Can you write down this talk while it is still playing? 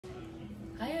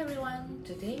Hi everyone,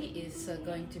 today is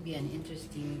going to be an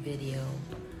interesting video.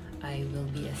 I will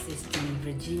be assisting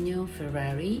Virginio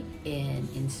Ferrari in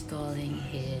installing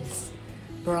his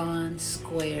bronze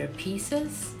square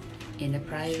pieces in a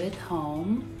private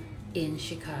home in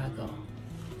Chicago.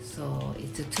 So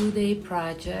it's a 2-day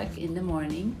project in the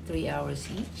morning, 3 hours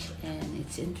each, and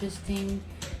it's interesting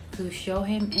to show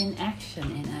him in action,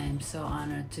 and I am so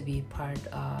honored to be part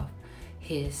of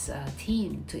his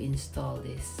team to install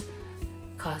this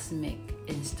cosmic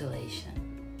installation.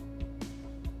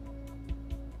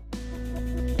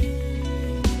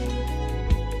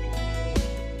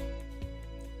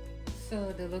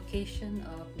 So the location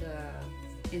of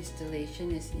the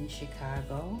installation is in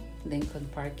Chicago, Lincoln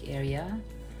Park area,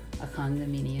 a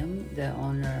condominium. The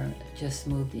owner just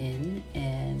moved in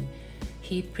and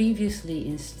he previously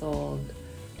installed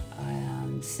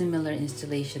similar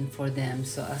installation for them.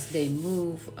 So as they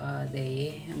move,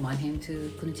 they want him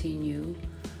to continue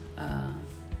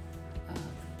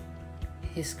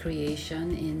his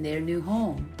creation in their new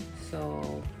home.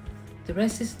 So the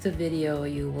rest is the video.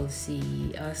 You will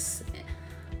see us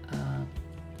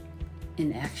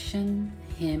in action,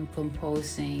 him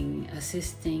composing,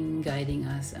 assisting, guiding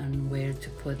us on where to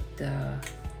put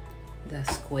the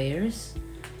squares.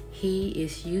 He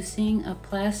is using a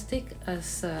plastic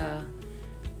as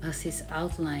his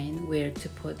outline where to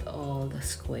put all the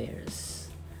squares,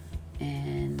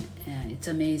 and it's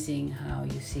amazing how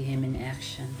you see him in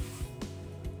action.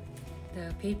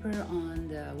 The paper on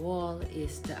the wall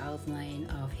is the outline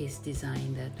of his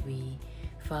design that we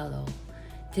follow.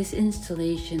 This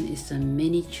installation is a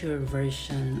miniature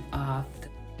version of the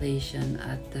installation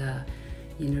at the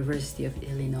University of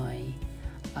Illinois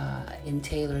in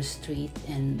Taylor Street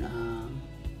and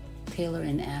Taylor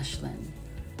and Ashland.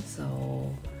 So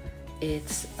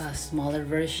it's a smaller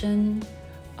version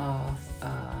of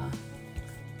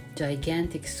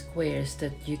gigantic squares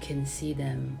that you can see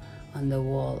them on the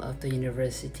wall of the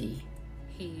university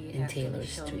in Taylor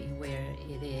Street. Where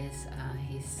it is,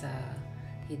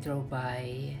 he drove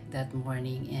by that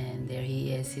morning, and there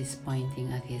he is. He's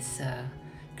pointing at his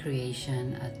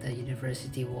creation at the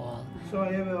university wall. So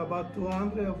I have about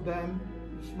 200 of them,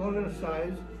 smaller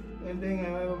size, and then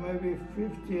I have maybe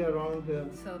 50 around the.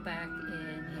 So back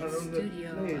in his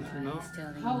studio, place, you know? he's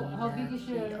telling How me big is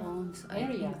that your he owns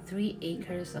area? 3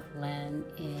 acres of land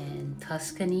in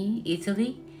Tuscany,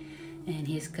 Italy, and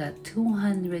he's got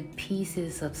 200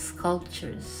 pieces of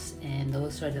sculptures, and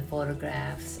those are the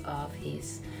photographs of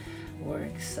his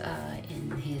works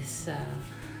in his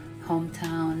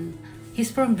hometown. He's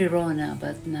from Verona,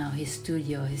 but now his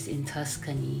studio is in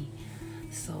Tuscany.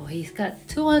 So he's got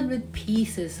 200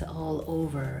 pieces all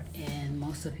over, and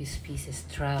most of his pieces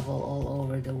travel all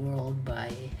over the world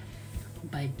by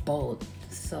boat.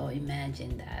 So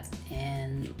imagine that.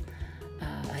 And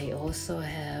I also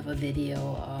have a video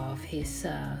of his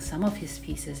some of his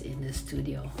pieces in the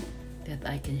studio that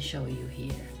I can show you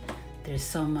here. There's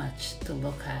so much to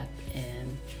look at,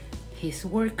 and his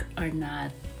work are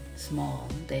not small.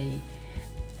 They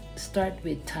start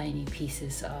with tiny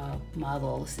pieces of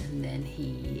models, and then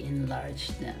he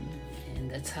enlarged them,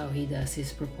 and that's how he does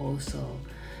his proposal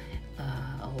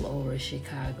all over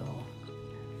Chicago.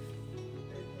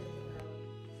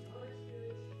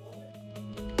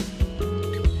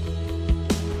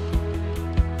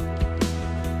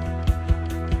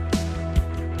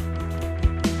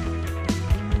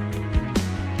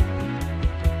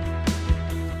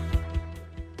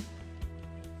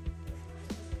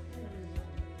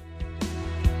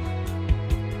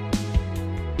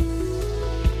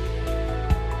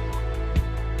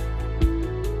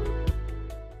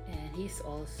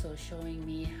 Also showing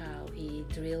me how he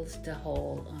drills the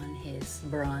hole on his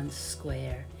bronze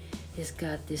square. He's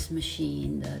got this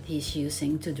machine that he's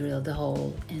using to drill the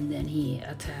hole, and then he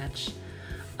attached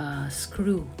a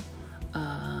screw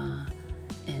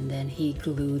and then he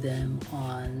glued them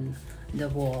on the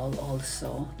wall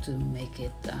also to make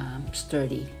it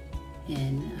sturdy.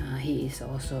 And he is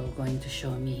also going to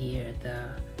show me here the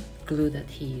glue that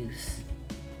he used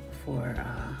for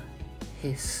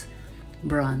his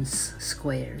bronze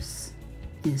squares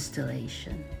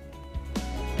installation.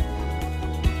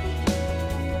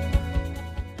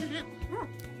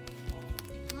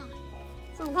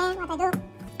 So then what I do,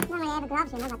 normally I have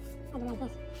gloves, you know, but I do like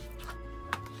this.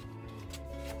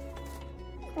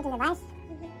 Put in the vise.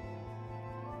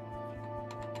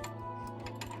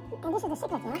 And this is the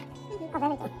secret, you know, of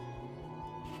everything.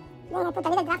 Then I put a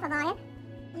little drop of oil.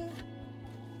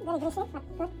 Very greasy, but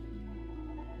good.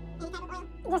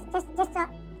 Just so.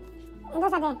 And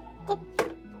those are the tip.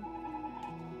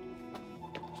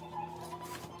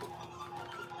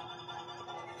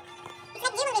 It's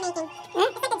like making. Huh?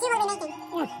 It's like a jewelry making.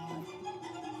 Yeah.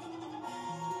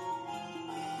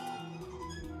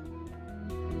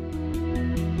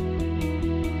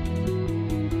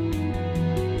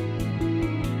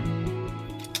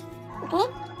 Okay?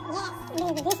 Yes. And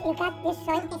then this, you cut this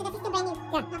soil. Okay, so this is still brand new.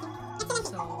 Yeah. Okay. Excellent.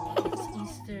 So it's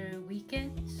Easter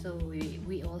weekend, so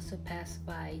we also passed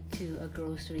by to a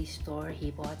grocery store.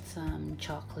 He bought some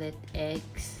chocolate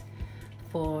eggs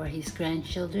for his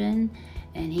grandchildren,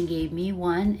 and he gave me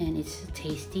one, and it's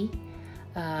tasty.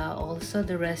 Also,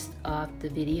 the rest of the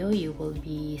video, you will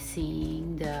be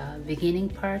seeing the beginning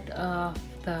part of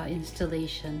the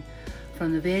installation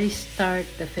from the very start,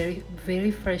 the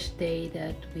very first day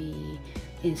that we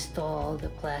install the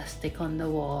plastic on the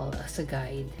wall as a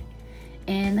guide.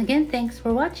 And again, thanks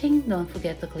for watching. Don't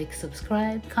forget to click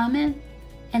subscribe, comment,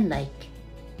 and like.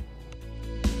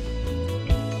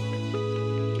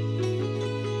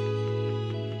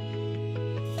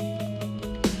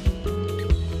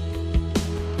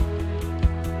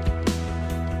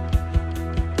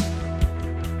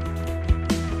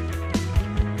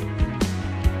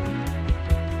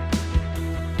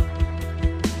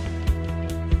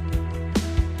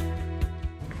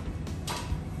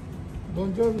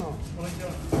 Buongiorno.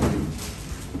 Buongiorno.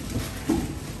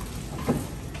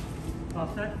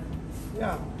 Perfect.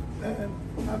 Yeah.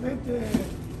 Avete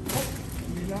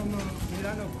Milano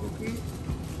cookie?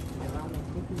 Milano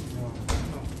cookie? No.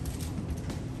 No.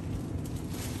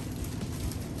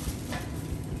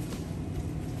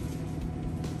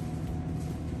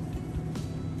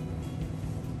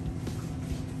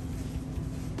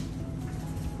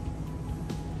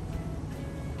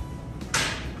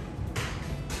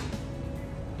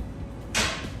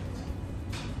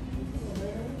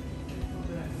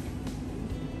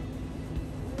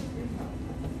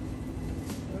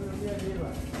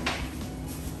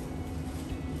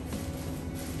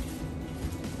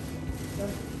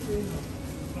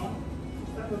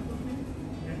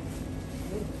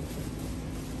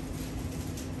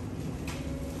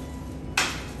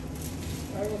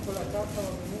 Hago con la capa,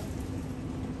 ¿no?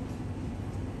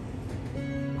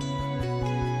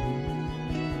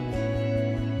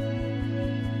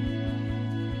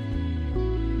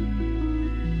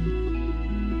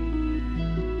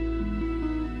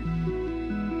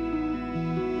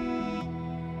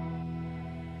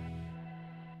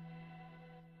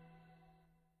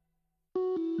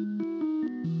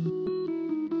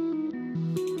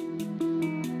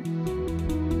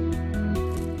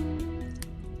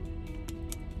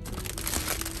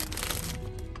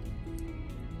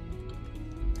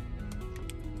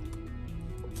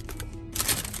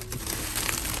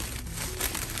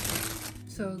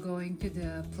 So going to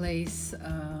the place,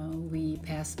 we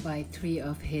passed by 3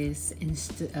 of his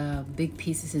big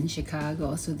pieces in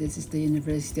Chicago. So this is the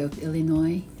University of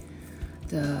Illinois,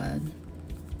 the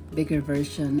bigger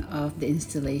version of the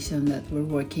installation that we're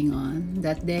working on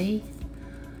that day.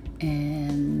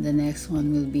 And the next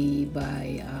one will be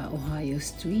by Ohio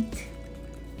Street.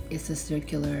 It's a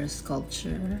circular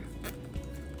sculpture.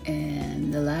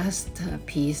 And the last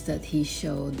piece that he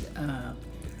showed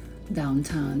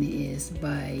downtown is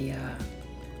by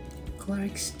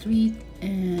Clark Street,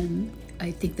 and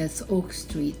I think that's Oak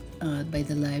Street by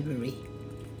the library.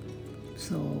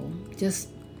 So just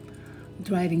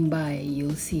driving by,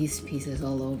 you'll see his pieces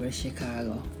all over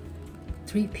Chicago.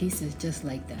 3 pieces just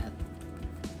like that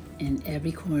in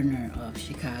every corner of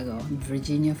Chicago.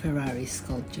 Virginio Ferrari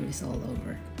sculpture is all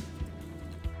over.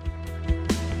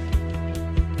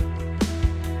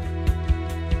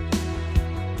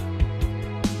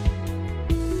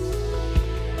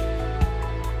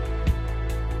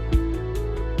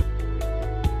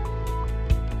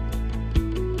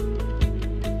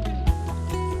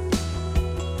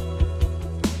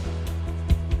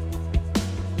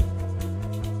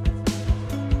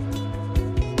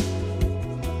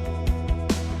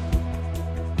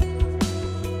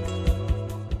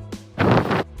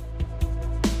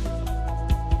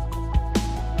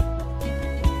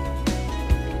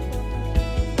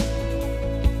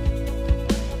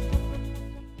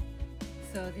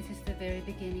 Very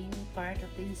beginning part of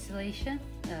the installation.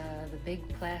 The big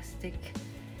plastic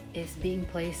is being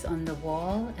placed on the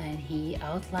wall, and he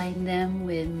outlined them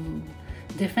with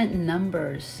different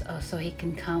numbers so he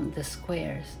can count the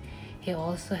squares. He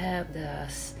also have the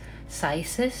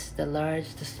sizes, the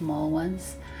large, the small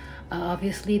ones.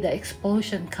 Obviously the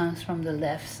explosion comes from the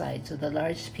left side, so the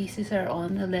large pieces are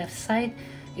on the left side,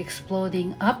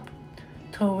 exploding up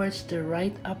towards the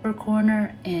right upper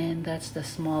corner, and that's the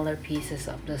smaller pieces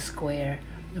of the square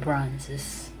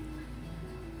bronzes.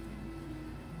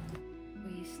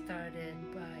 We started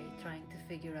by trying to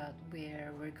figure figure out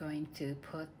where we're going to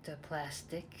put the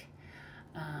plastic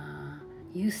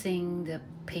using the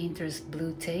painter's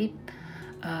blue tape.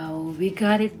 We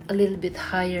got it a little bit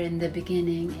higher in the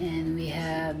beginning, and we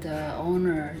had the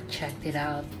owner checked it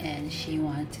out and she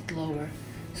wants it lower,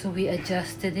 so we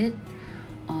adjusted it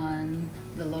on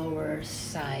the lower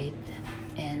side.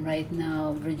 And right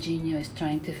now Virginio is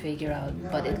trying to figure out,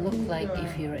 but it looked like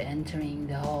if you're entering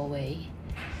the hallway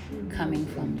coming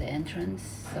from the entrance.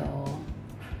 So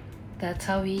that's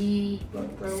how we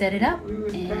set it up.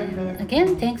 And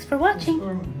again, thanks for watching.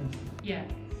 Yeah.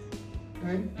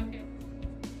 Right? Okay.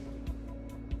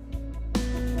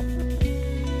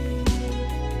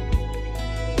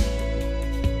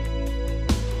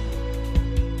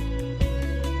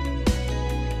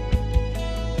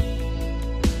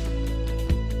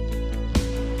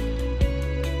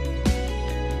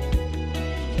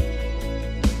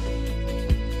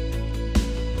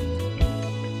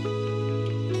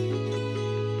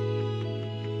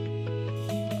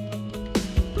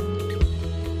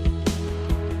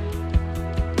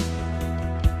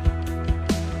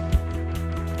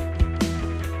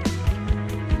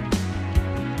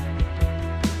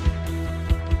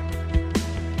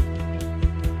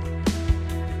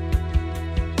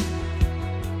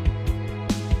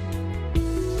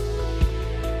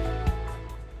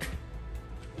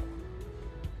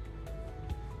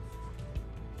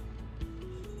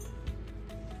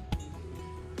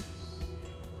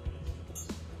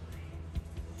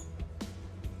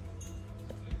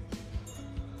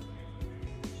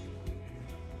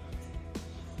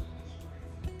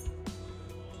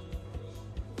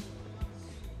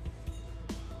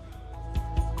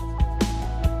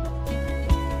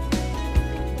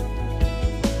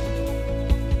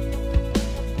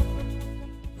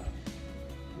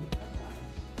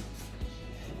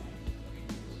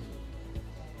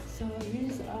 So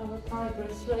here's our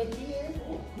progress right here.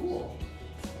 Oh, cool.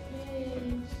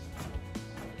 Yay.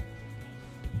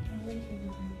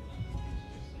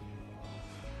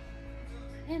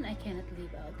 And I cannot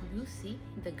leave out Lucy,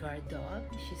 the guard dog.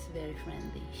 She's very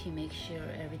friendly. She makes sure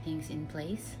everything's in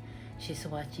place. She's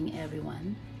watching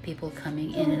everyone, people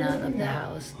coming in and out of the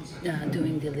house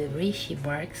doing delivery. She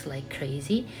barks like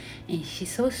crazy, and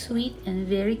she's so sweet and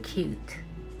very cute.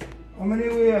 How many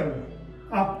we have?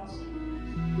 Up.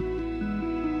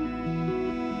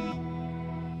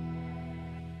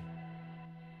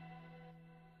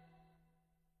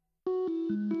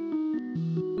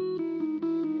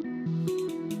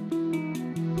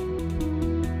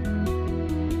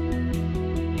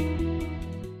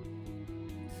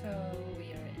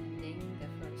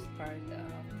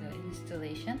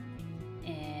 Installation,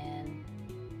 and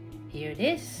here it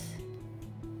is.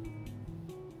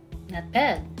 Not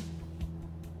bad.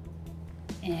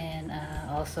 And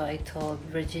also I told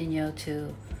Virginio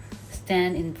to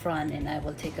stand in front and I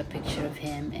will take a picture of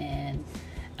him, and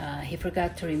he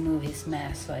forgot to remove his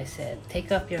mask, so I said,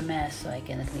 take off your mask so I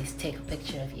can at least take a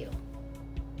picture of you.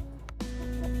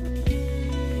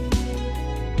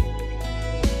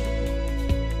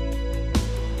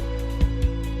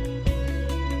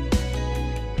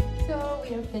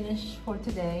 Finished for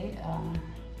today.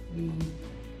 We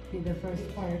did the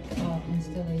first part of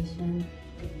installation.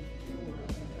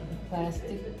 The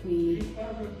plastic, he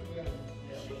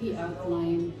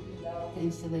outlined the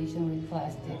installation with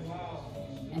plastic,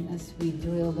 and as we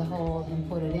drilled the hole and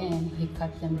put it in, he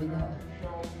cut them with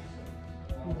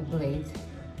a blade.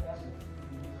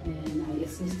 And I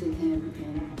assisted him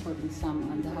in putting some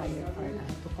on the higher part. I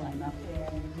have to climb up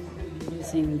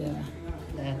using the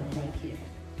ladder right here.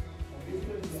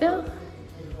 So,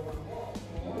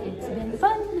 it's been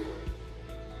fun.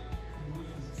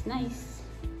 It's nice.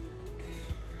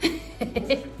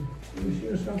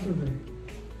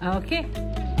 Okay.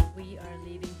 We are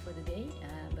leaving for the day,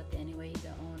 but anyway,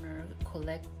 the owner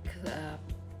collects a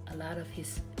lot of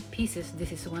his pieces.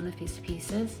 This is one of his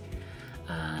pieces.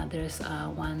 There's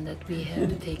one that we have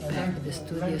to take back to the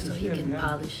studio so he can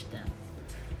polish them.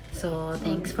 So,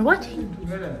 thanks for watching.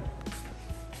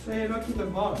 Say hello to the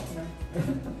boss.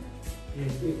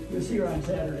 You'll see her on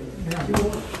Saturday. I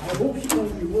hope she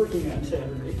won't be working on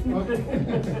Saturday. Okay.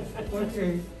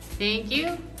 Okay. Thank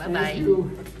you. Bye-bye. Thank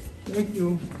you. Thank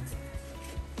you.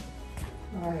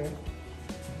 Bye.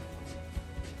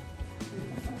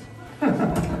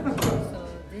 So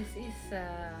this is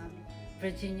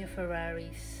Virginio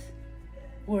Ferrari's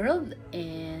world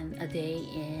and a day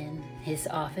in his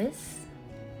office.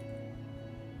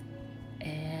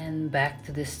 And back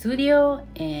to the studio,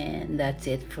 and that's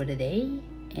it for today.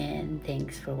 And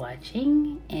thanks for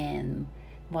watching, and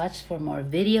watch for more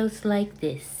videos like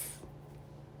this.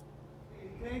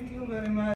 Thank you very much.